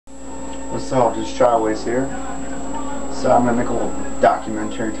What's up, just Shyways here. So I'm going to make a little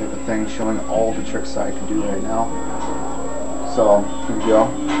documentary type of thing showing all the tricks I can do right now. So, here we go.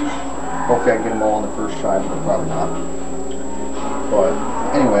 Hopefully I can get them all on the first try, but probably not. But,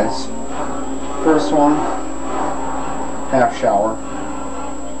 anyways, first one, half shower.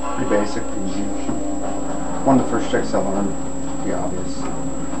 Pretty basic, pretty easy. One of the first tricks I learned, pretty obvious.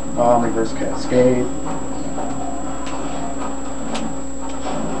 Reverse cascade.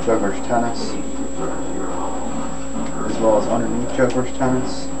 Juggler's tennis, as well as underneath juggler's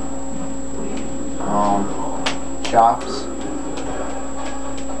tennis, chops,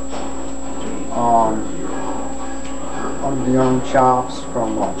 under the arm chops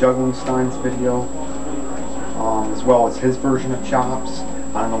from Juggling Stein's video, as well as his version of chops.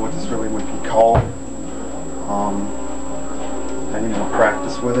 I don't know what this really would be called. I didn't even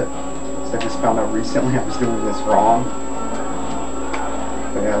practice with it, so I just found out recently I was doing this wrong.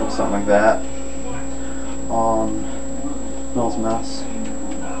 But yeah, it looks something like that. Smells a mess.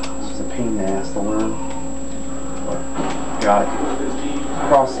 This is a pain in the ass to learn. But got it.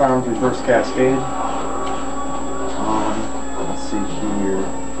 Cross arms, reverse cascade. Let's see here.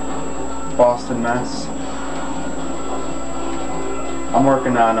 Boston mess. I'm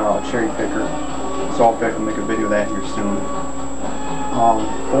working on a cherry picker, so I'll be able to make a video of that here soon.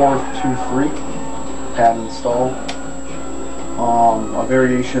 4-2-3 pad install. A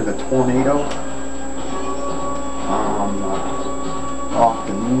variation of the tornado, off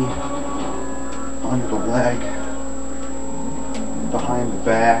the knee, under the leg, behind the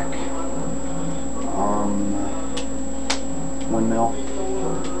back, windmill,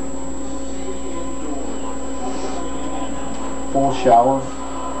 full shower.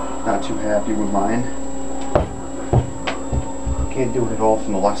 Not too happy with mine. Can't do it at all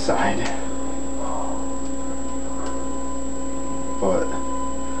from the left side. But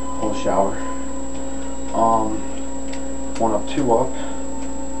full shower. 1 up, 2 up.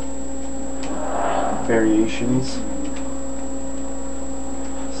 Variations.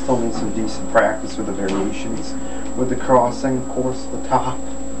 Still need some decent practice with the variations. With the crossing, of course, the top,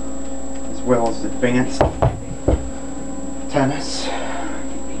 as well as advanced tennis.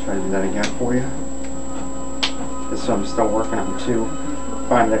 Try to do that again for you. This one I'm still working on too.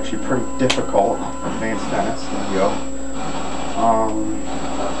 Find it actually pretty difficult. Advanced tennis. There we go.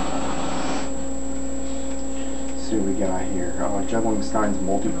 Let's see what we got here. Juggling Stein's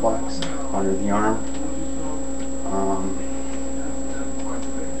multiplex under the arm.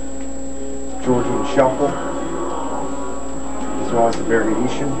 Georgian shuffle, as well as the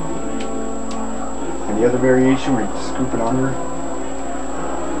variation. And the other variation where you scoop it under.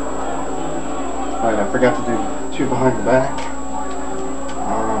 Alright, I forgot to do 2 behind the back.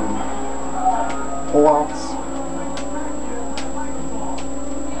 Pull-outs.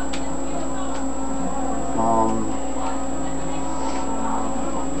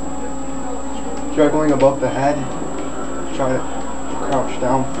 Juggling above the head. Try to crouch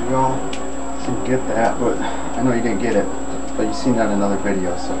down for y'all so you get that, but I know you didn't get it, but you've seen that in another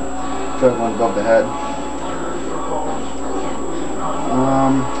video. So juggling above the head.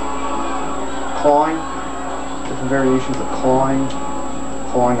 Clawing, different variations of clawing.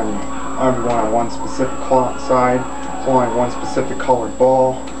 Clawing on everyone on one specific side, clawing one specific colored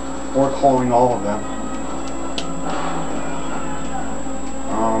ball, or clawing all of them.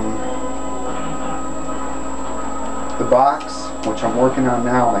 The box, which I'm working on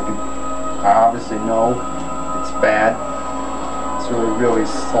now, and I obviously know it's bad. It's really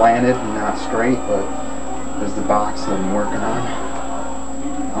slanted and not straight, but there's the box that I'm working on.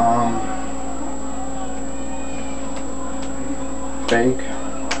 Fake,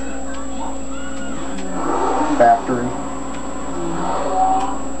 factory,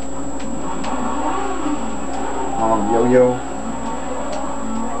 yo-yo,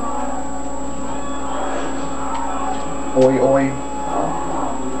 oi oi,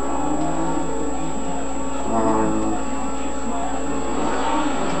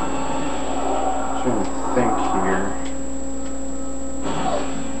 trying to think here.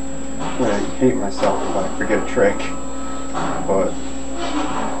 I hate myself if I forget a trick, but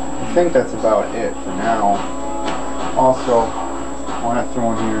I think that's about it for now. Also, I want to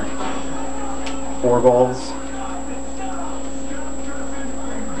throw in here 4 balls.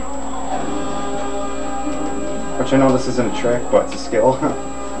 Which I know this isn't a trick, but it's a skill.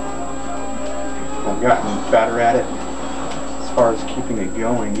 I've gotten better at it as far as keeping it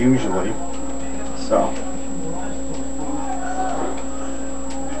going usually. So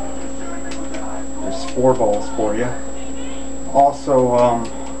there's 4 balls for you. Also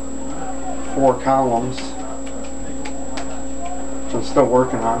 4 columns, which I'm still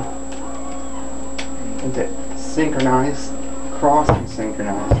working on. and to synchronize, cross and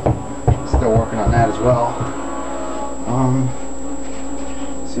synchronize. Still working on that as well.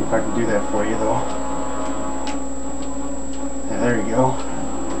 See if I can do that for you though. Yeah, there you go.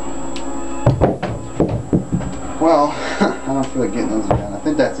 Well, I don't feel like getting those again. I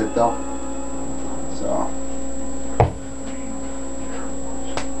think that's it though. So,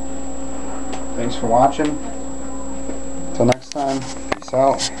 thanks for watching. Until next time, peace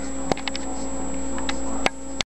out.